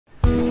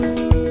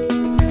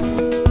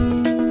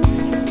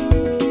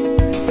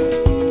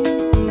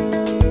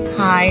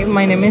Hi,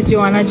 my name is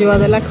Johanna Joa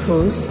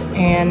Delacruz,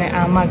 and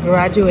I'm a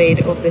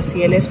graduate of the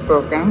CLS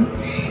program.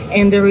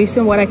 And the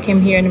reason why I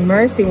came here in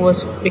Mercy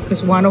was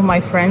because one of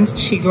my friends,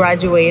 she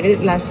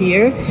graduated last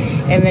year,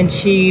 and then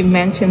she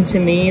mentioned to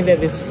me that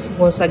this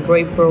was a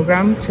great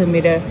program to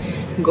me to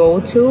go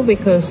to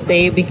because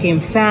they became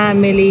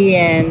family,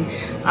 and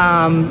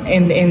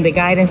the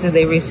guidance that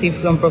they received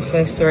from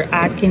Professor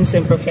Atkins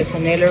and Professor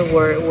Naylor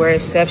were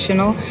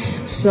exceptional.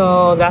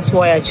 So that's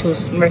why I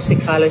chose Mercy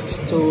College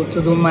to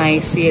do my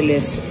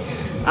CLS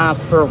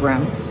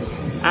program.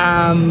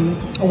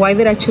 Why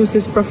did I choose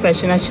this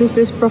profession? I chose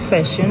this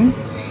profession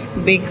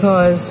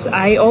because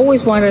I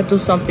always wanted to do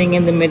something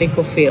in the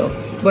medical field,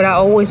 but I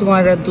always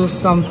wanted to do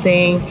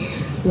something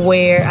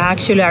where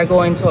actually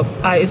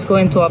it's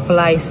going to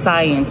apply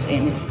science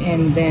in it,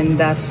 and then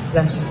that's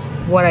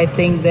what I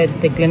think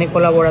that the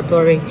clinical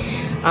laboratory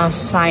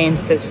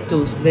scientists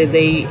do.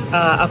 They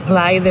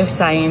apply their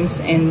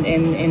science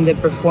in the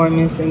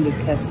performance and the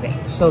testing.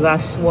 So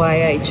that's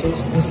why I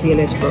chose the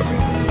CLS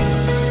program.